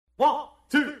1,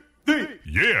 2, 3.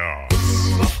 Yeah.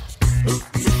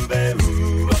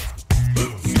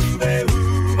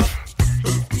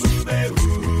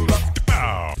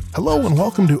 Hello and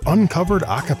welcome to Uncovered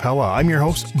Acapella. I'm your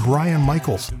host, Brian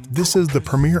Michaels. This is the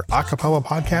premier acapella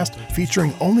podcast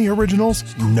featuring only originals,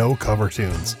 no cover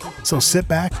tunes. So sit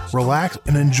back, relax,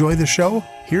 and enjoy the show.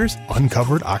 Here's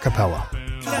Uncovered Acapella.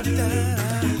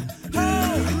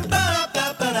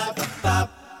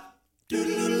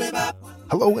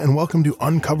 Hello and welcome to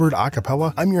Uncovered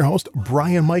Acapella. I'm your host,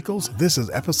 Brian Michaels. This is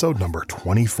episode number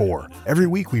 24. Every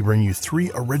week we bring you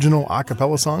 3 original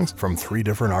acapella songs from 3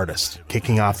 different artists.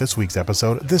 Kicking off this week's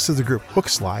episode, this is the group Hook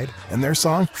Slide and their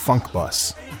song Funk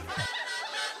Bus.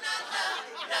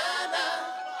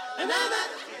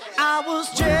 I was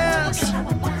just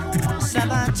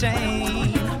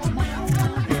 17.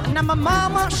 Now my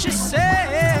mama, she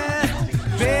said,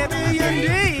 baby, you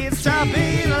need to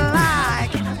be like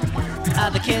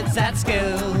other kids at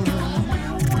school.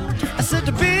 I said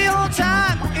to be on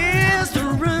time is the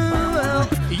rule.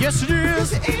 Yes, it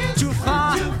is. Too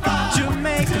far to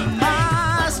make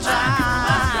my stride.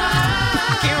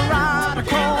 I can't ride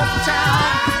across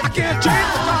town. I can't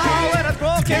change the car when it's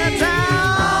broken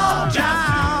down.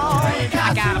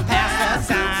 I gotta pass that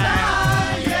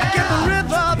sign. Get the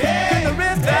rhythm,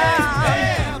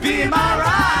 be my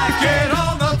ride. Get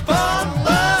on the funk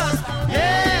bus.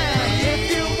 Yeah,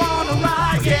 if you wanna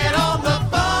ride, get on the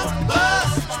funk bus.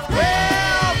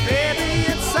 Well, baby,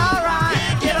 it's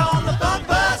alright. Get on the funk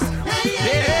bus.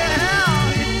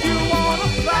 Yeah, if you wanna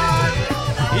fly,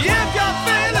 if you're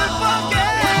feeling funky,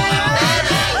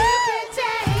 baby, you can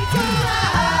take a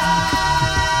ride.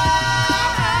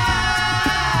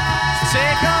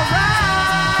 Take a ride.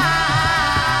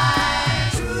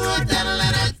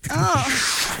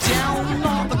 Down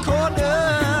on the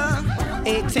corner,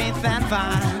 18th and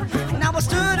Vine. Now I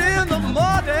stood in the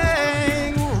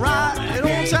morning, right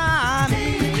on time.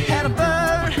 Had a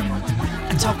bird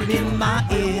talking in my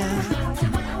ear.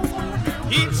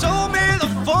 He told me the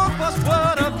funk bus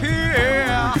would appear.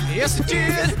 Yes, it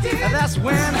did. That's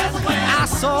when I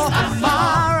saw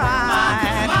my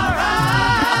ride.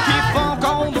 Keep funk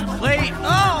on the plate.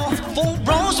 Oh, 4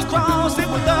 rows across it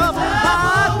with a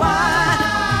wide.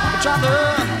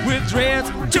 Traveler with dreads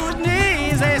to his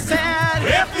knees, they said,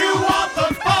 if you want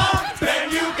the funk,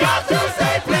 then you got to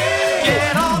say please.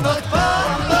 Get on the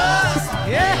funk bus,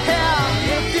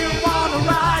 yeah. If you want to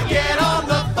ride, get on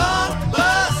the funk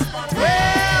bus.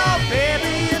 Well,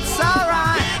 baby, it's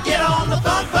alright. Get on the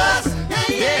funk bus,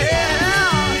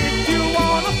 yeah. If you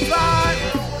want to fly,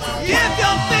 if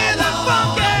you're feeling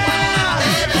funky,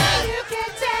 baby, you can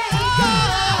take a ride.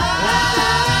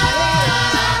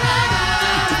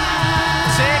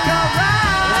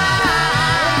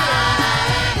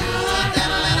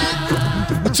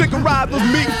 Take a ride with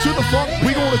me to the funk,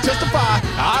 we gonna testify.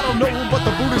 I don't know, but the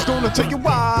booty's gonna take you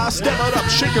wide. Step it up,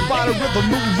 shake your body, rhythm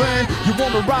moving. You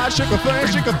wanna ride, shake a thing,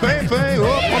 thing.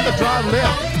 Up on the drive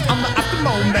left, I'm the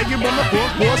afternoon. Now you on the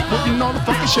book, boys, putting on the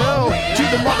funky show. To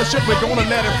the mothership, we're gonna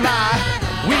let it fly.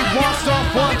 We want some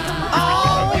funk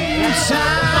all the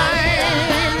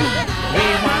time. We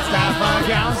want some funk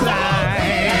outside.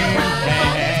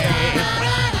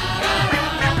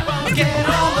 Get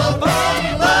on the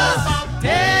funk bus.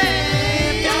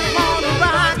 If you wanna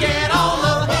ride, get on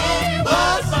the funk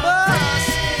bus.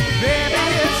 Baby,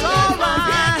 it's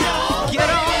alright. Get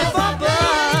on the funk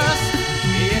bus.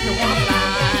 If you wanna fly,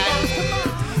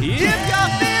 if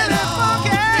you're feeling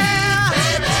funky,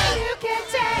 baby, you can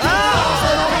take it. I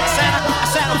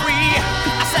said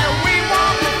we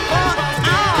want the funk. I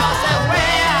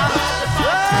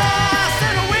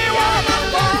said we want the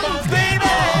funk, baby.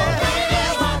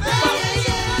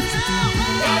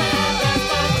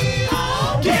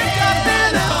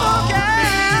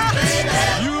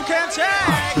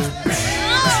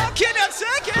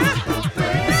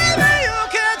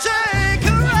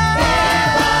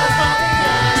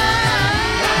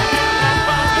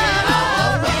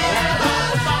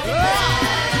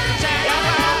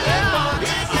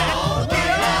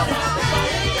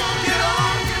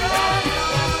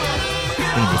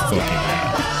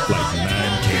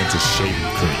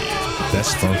 Shaving cream.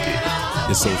 That's funky.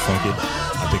 It's so funky, I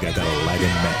think I got a light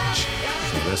and match.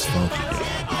 So that's funky,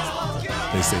 y'all.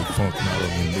 They say funk not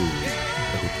only moves,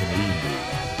 but it can remove.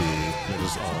 Dig, let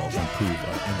us all improve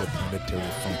our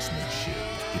interplanetary funksmanship.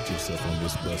 Get yourself on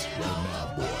this bus right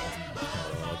now, boy.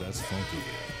 Oh, that's funky.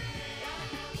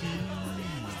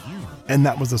 And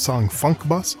that was the song Funk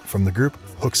Bus from the group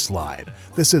Hook Slide.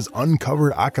 This is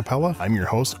Uncovered Acapella. I'm your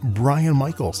host, Brian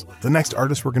Michaels. The next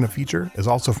artist we're going to feature is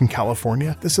also from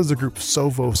California. This is the group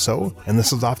Sovo So, and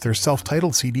this is off their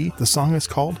self-titled CD. The song is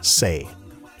called Say.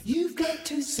 You've got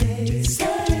to say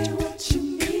what you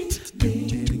mean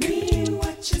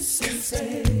what you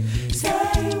say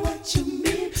what you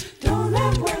mean, don't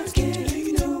let words get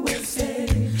in your way, say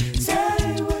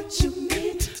what you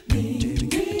mean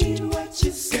what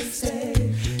you say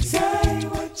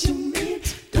what you mean,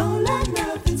 don't let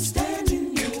nothing stand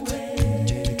in your way.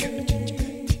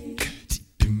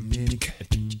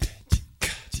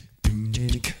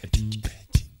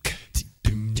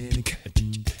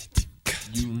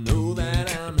 You know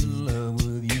that I'm in love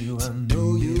with you, I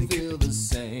know you feel the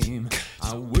same.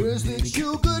 I wish that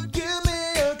you could give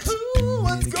me a clue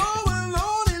what's going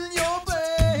on in your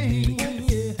brain.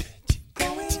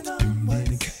 Going on,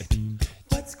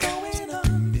 what's going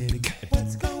on?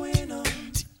 What's going on?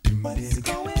 What's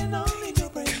going on in your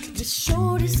brain? The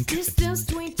shortest distance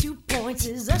between 2 points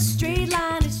is a straight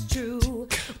line, it's true.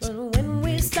 But when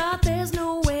we start, there's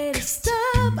no way to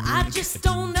stop. I just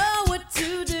don't know what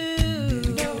to do.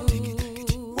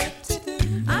 What to do?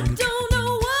 I don't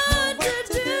know what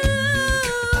to do.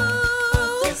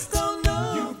 I just don't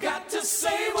know. You got to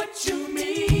say what you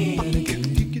mean.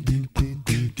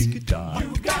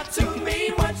 You got to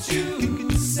mean what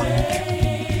you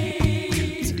say.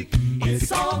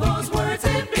 It's all those words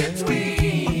in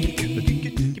between.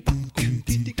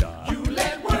 You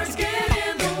let words get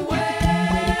in the way.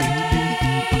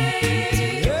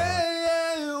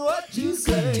 Hey, what you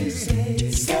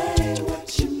say? Say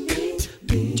what you mean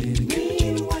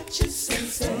what you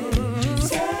say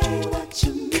what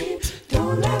you mean,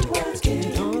 don't let words get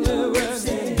in the way.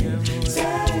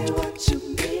 Say what you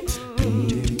mean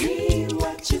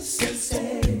what you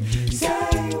say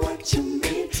what you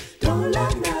mean, don't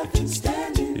let nothing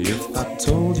stand in your way. If I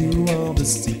told you all the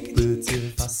secrets,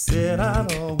 if I said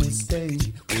I'd always stay,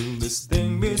 will this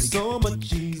thing be so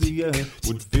much easier?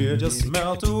 Would fear just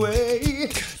melt away?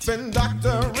 Been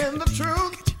doctoring the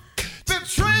truth,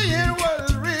 betraying what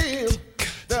is real.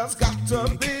 There's got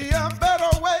to be a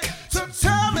better way to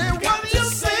tell me what you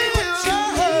feel.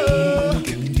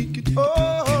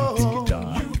 Oh,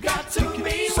 You got to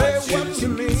mean say what what you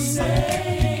mean.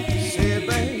 Say,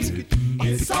 babe,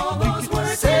 It's all those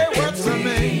words say in what you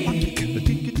mean.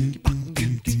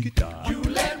 You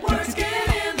let words get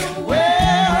in the way.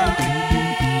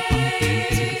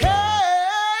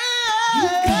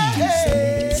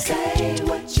 Say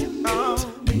what you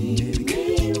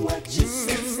mean what you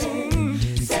say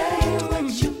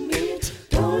what you mean,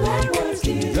 don't let words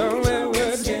get in Don't let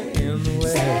words get in the way.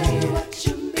 Say what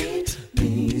you mean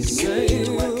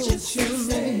what you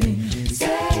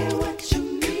say what you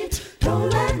mean, don't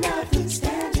let nothing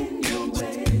stand in your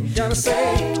way. Gotta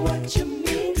say, What you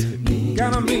mean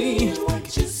gotta mean,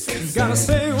 what you say gotta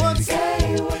say what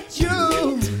what you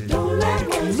you don't let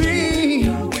words get in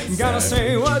your mean. way. Gotta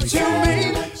say what you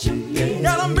mean. What you mean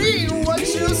Gotta mean what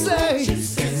you say.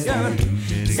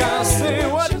 Gotta say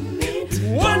what you mean.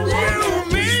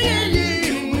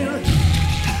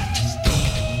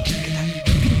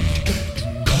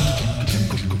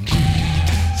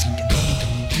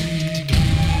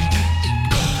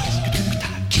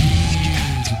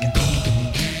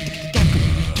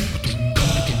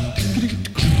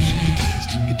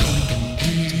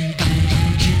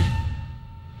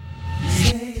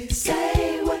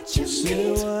 Say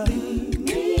what you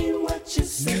mean what you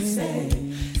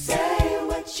say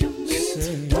what you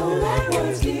mean, don't let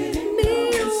words get in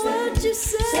Mean your way. what you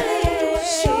say.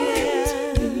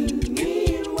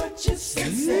 Mean what you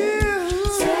say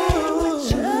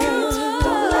what you mean,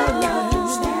 don't let nothing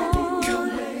stand in your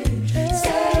way.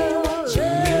 Say what you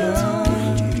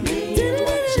mean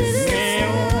what you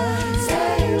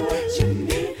say what you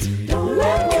mean, don't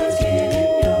let words get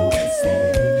in your way.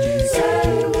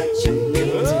 Say what you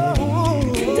mean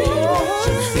what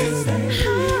you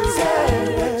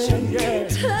say what you mean,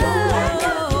 don't let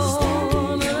nothing stand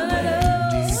in your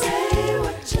way. Say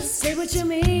what you Say what you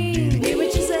mean, mean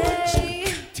what you say.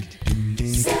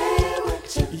 say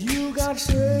what you You gotta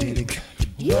say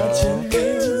what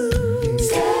you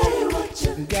say what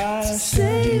you gotta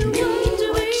Say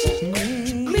what you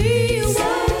mean, mean what you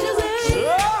say.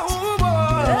 Oh,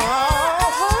 boy.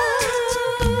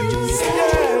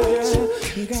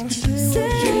 You gotta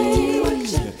say what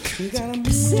you gotta mean.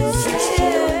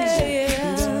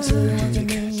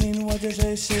 Mean what you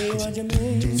say, say what you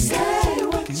mean. say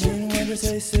what you Mean what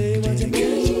you say what you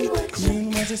mean.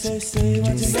 Mean what you say, say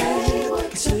what you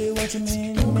mean. Say what you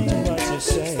mean, mean what you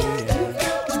say.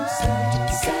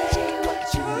 say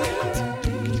what you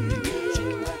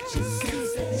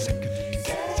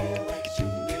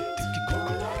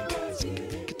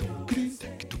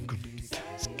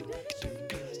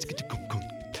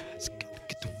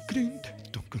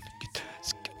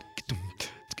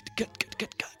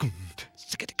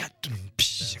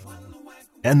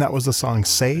And that was the song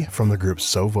Say from the group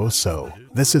Sovo So.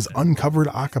 This is Uncovered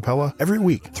Acapella. Every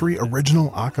week, 3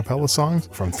 original acapella songs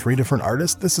from 3 different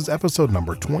artists. This is episode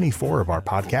number 24 of our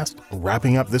podcast.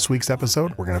 Wrapping up this week's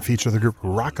episode, we're going to feature the group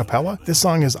Rockapella. This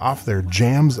song is off their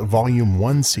Jams Volume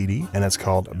 1 CD, and it's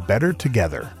called Better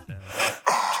Together.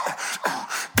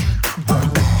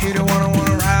 You don't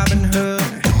wanna Robin Hood.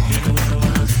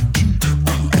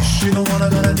 She don't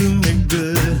wanna do me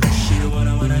good. She don't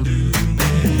wanna do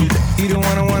me. You don't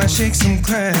wanna shake some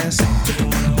class. She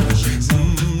don't wanna shake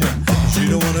some. She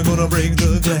don't wanna break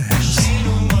the glass. She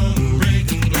don't wanna break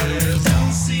the glass.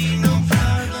 Don't see no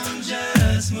problem,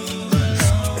 just move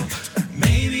along.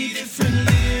 Maybe different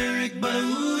lyric, but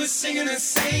who is singing the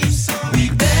same song? We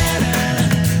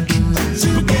better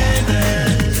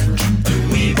together.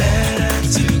 We better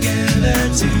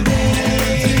together today.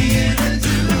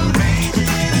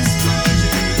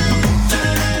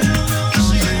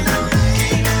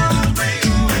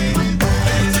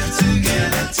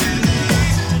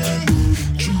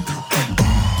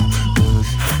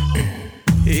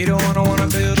 He don't wanna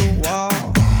build a wall.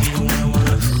 He don't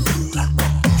wanna.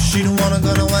 She don't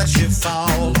wanna watch you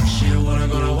fall. She don't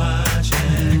wanna watch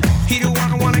it. He don't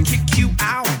wanna kick you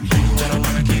out. He don't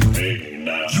wanna kick you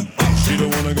out. She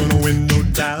don't wanna win no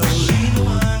doubt. She don't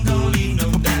wanna leave no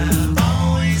doubt.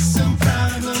 Always some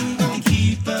problem gonna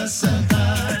keep us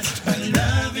apart. But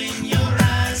love in your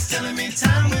eyes telling me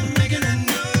time we're making a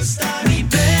new start. We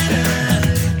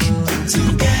better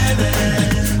together.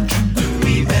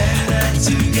 We better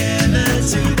together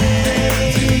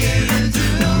today.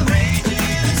 No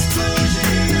raging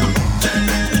explosion,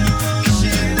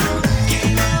 ocean,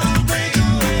 can't no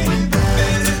breakaway.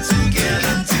 Better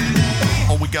together today.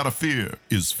 All we gotta fear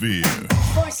is fear.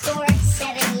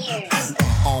 7 years.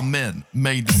 All men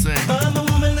made the same. I'm a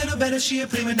woman, little better, she a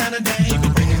prima donna day. She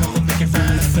gon' bring it home, make it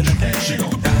fine for the day. She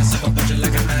gon' dance up a budget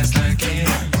like a ice like cake.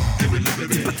 Give it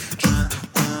liberty.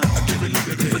 Give it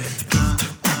liberty.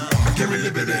 Give it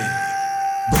liberty.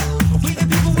 We the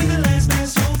people with the last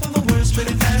man's hope of a world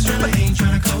spinning fast, really ain't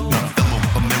tryna cope. My fellow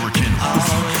Americans.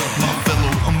 My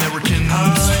fellow Americans. Oh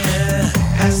yeah,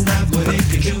 that's not what it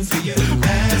could do for you.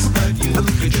 That's what you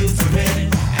could do for me.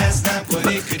 That's not what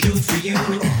it could do for you.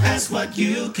 That's what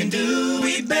you can do.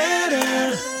 We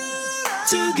better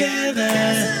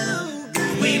together.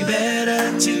 We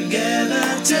better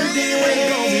together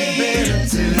today. We better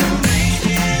together.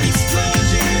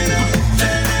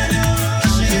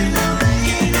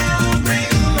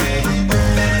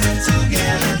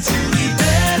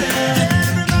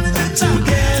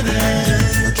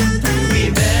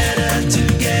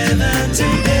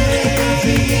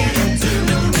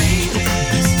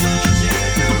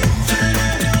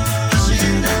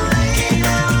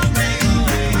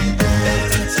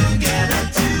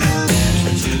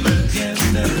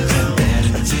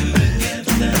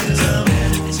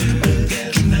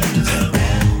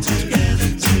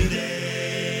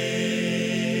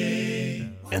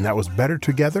 And that was Better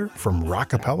Together from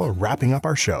Rockapella, wrapping up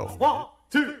our show. 1,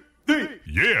 2, 3.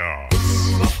 Yeah.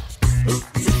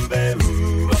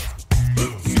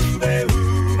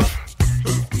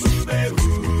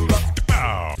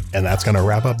 And that's going to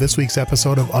wrap up this week's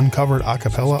episode of Uncovered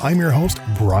Acapella. I'm your host,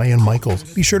 Brian Michaels.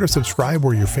 Be sure to subscribe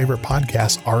where your favorite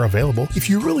podcasts are available. If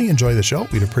you really enjoy the show,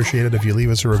 we'd appreciate it if you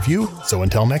leave us a review. So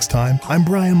until next time, I'm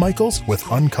Brian Michaels with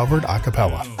Uncovered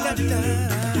Acapella.